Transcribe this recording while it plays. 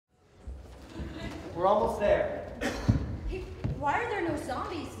We're almost there. Hey, why are there no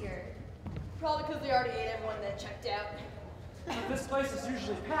zombies here? Probably because they already ate everyone that checked out. But this place is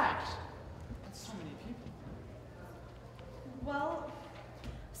usually packed. That's so many people. Well,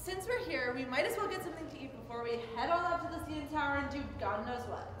 since we're here, we might as well get something to eat before we head on up to the CN Tower and do God knows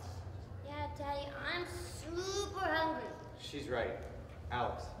what. Yeah, Daddy, I'm super hungry. She's right.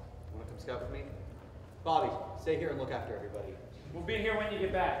 Alex, you want to come scout with me? Bobby, stay here and look after everybody. We'll be here when you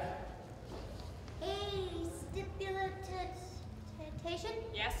get back. Hey, stipulation?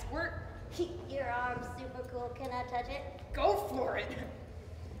 Yes, squirt. Your arm's super cool. Can I touch it? Go for it.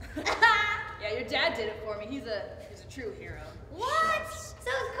 Yeah, your dad did it for me. He's a true hero. What? So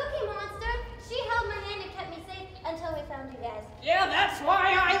is Cookie Monster. She held my hand and kept me safe until we found you guys. Yeah, that's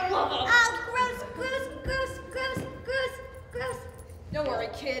why I love him. Oh, gross, gross, gross, gross, gross, gross. Don't worry,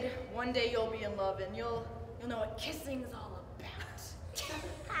 kid. One day you'll be in love and you'll know what kissing's all about.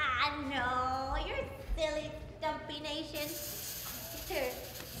 No, you're silly, Stumpy Nation. You're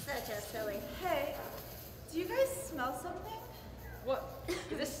such a silly. Hey, do you guys smell something? What?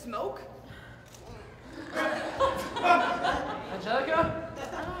 Is this smoke? Angelica?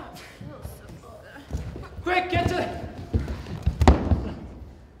 Quick, get to...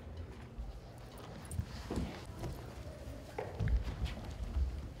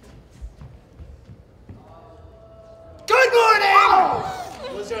 Good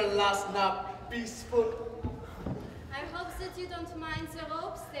morning! Was your last nap peaceful? I hope that you don't mind the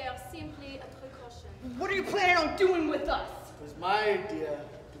ropes. They are simply a precaution. What are you planning on doing with us? It was my idea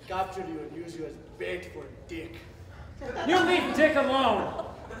to capture you and use you as bait for Dick. You leave Dick alone.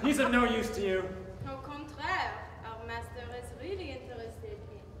 He's of no use to you. Au contraire, our master is really interested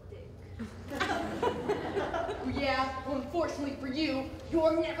in Dick. Yeah, well, unfortunately for you,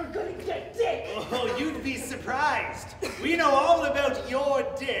 you're never gonna get Dick. Oh, you'd be surprised. We know all about your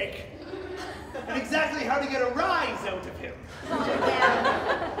Dick and exactly how to get a rise out of him.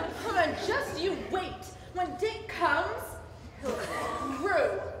 Come on, just you wait. When Dick comes, he'll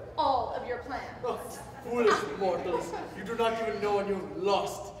screw all of your plans. Oh, foolish mortals, you do not even know when you've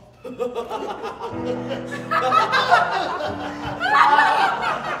lost.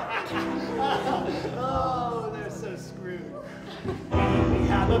 Oh, they're so screwed. We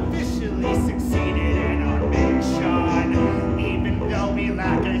have officially succeeded in our mission, even though we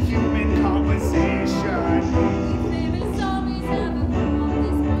lack a human composition. Maybe zombies have a cool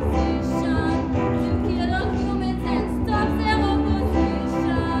disposition to kill all humans and stop their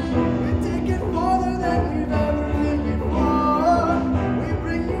opposition. We take it farther than we've ever been before. We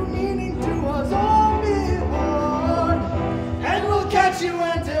bring new meaning to our zombie horde. And we'll catch you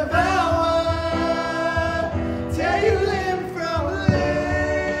and devour, tear you limb from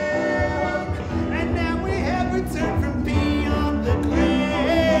limb. And now we have returned from beyond the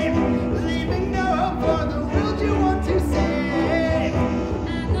grave, leaving no hope for the world you want to save.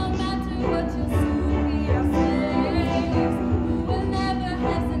 And no matter what you soon be our slaves, who will never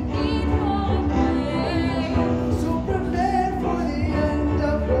have the need for a grave. So prepare for the end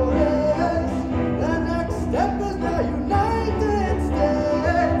of your race. The next step is the United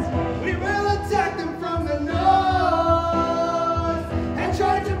States. We will attack them from the north and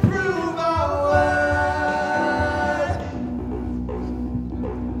try to prove our worth.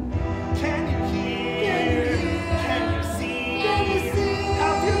 Can you hear? Can you see?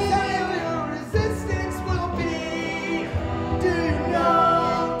 How futile your resistance will be? Do you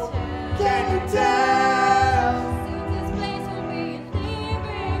know? Can you tell? Soon this place will be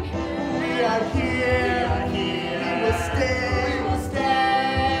leaving We here. are here. We will stay.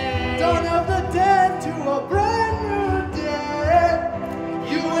 Dawn of the dead to a brand new day.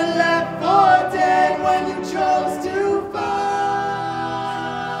 You were left for dead when you chose to fight.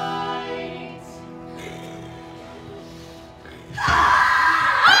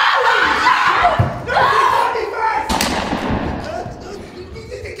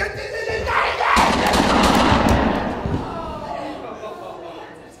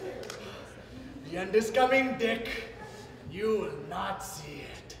 The end is coming, Dick. You will not see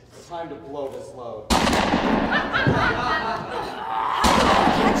it. It's time to blow this load. Catch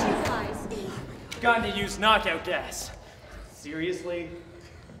you guys. GANDHI used knockout gas. Seriously?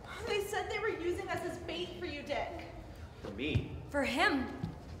 They said they were using us as bait for you, Dick. For me? For him.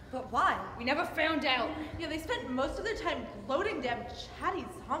 But why? We never found out. Yeah, they spent most of their time gloating them chatty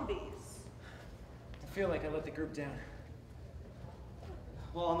zombies. I feel like I let the group down.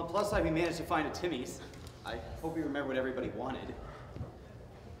 Well, on the plus side, we managed to find a Timmy's. I hope you remember what everybody wanted.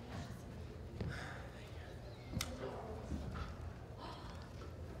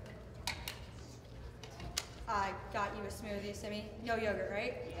 I got got you a smoothie, Simmy. No yogurt,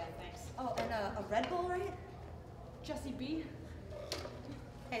 right? Yeah, thanks. Oh, and a Red Bull, right? Jessie B.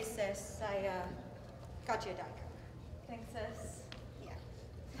 Hey, sis, I got you a Diet Coke. Thanks, sis. Yeah.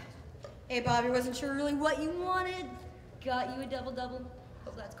 Hey, Bobby, wasn't sure really what you wanted. Got you a double-double.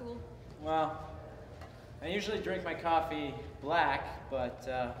 Hope that's cool. Well, I usually drink my coffee black, but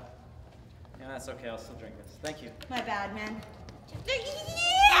that's okay. I'll still drink this. Thank you. My bad, man.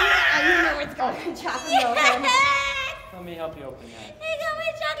 Yeah! You know where it's going. Chocolate milk. Let me help you open that. I got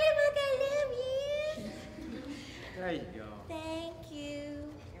my chocolate milk. I love you. There you go. Thank you.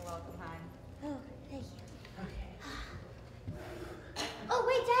 You're welcome, hon. Oh, thank you. Oh,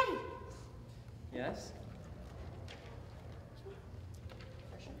 wait, Daddy. Yes?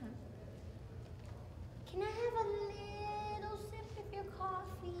 Can I have a little sip of your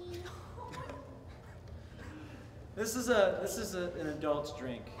coffee? This is an adult's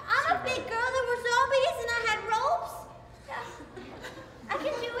drink. I'm a big girl. There were zombies and I had ropes. I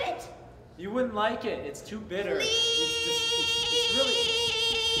can do it. You wouldn't like it. It's too bitter. It's really.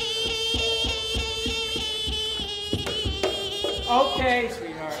 Okay,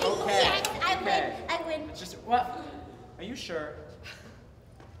 sweetheart. Okay. Yes, I okay. win. I win. It's just what? Are you sure?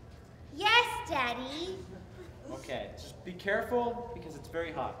 Yes, Daddy. Okay. Just be careful because it's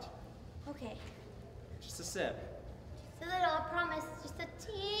very hot. Okay. Just a sip. Just a little, I promise. Just a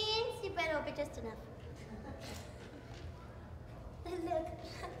teensy bit. It'll be just enough. Look.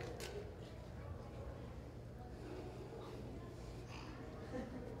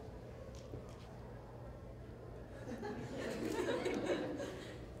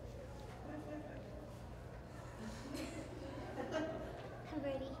 I'm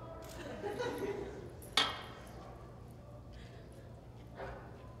ready.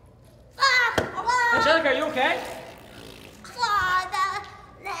 Angelica, are you okay? Are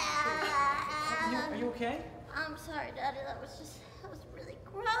Are you okay? I'm sorry, Daddy. That was really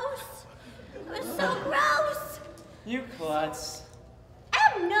gross. It was so gross. You klutz.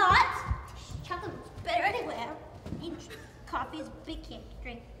 I'm not. Chocolate's better anyway. Coffee is a big can't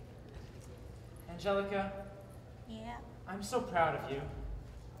drink. Angelica, Yeah. I'm so proud of you.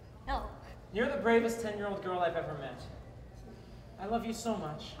 No. You're the bravest 10-year-old girl I've ever met. I love you so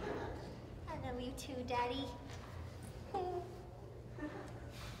much. I love you too, Daddy.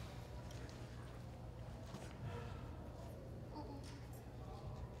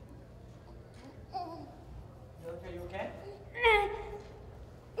 Angelica, are you okay?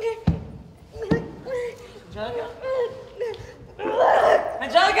 Angelica?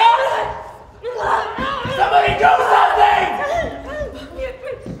 Angelica! Somebody do something!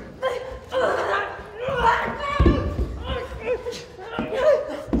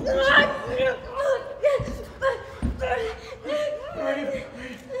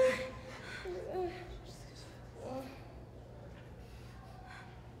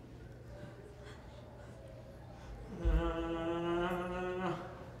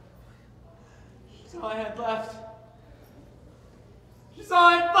 She's all I had left. She's all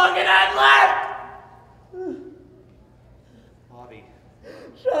I fucking had left! Bobby.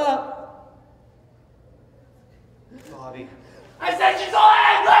 Shut up! Bobby. I said she's all I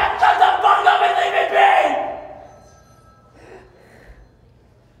had left! Shut the fuck up and leave it be!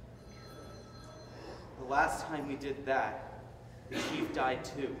 The last time we did that, the chief died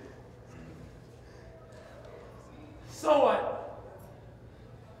too. So what?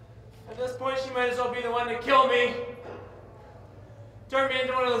 At this point, she might as well be the one to kill me. Turn me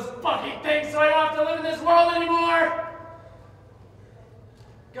into one of those fucking things so I don't have to live in this world anymore!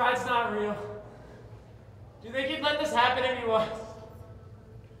 God's not real. Do you think he'd let this happen if he was?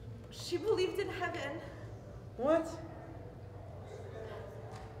 She believed in heaven. What?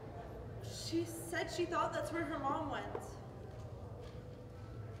 She said she thought that's where her mom went.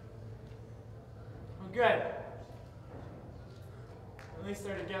 Well, good. At least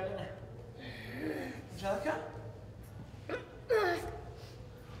they're together. Angelica?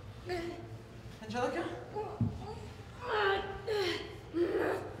 Angelica?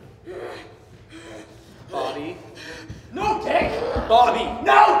 Bobby. No, Dick! Bobby!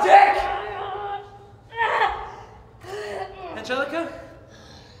 No, Dick! Angelica?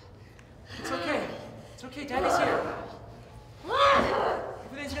 It's okay. It's okay. Daddy's here.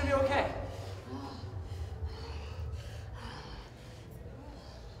 Everything's gonna be okay.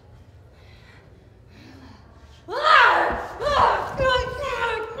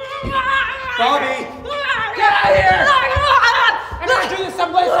 Bobby! Get out of here! I'm gonna do this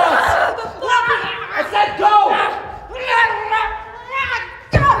someplace else! I said go!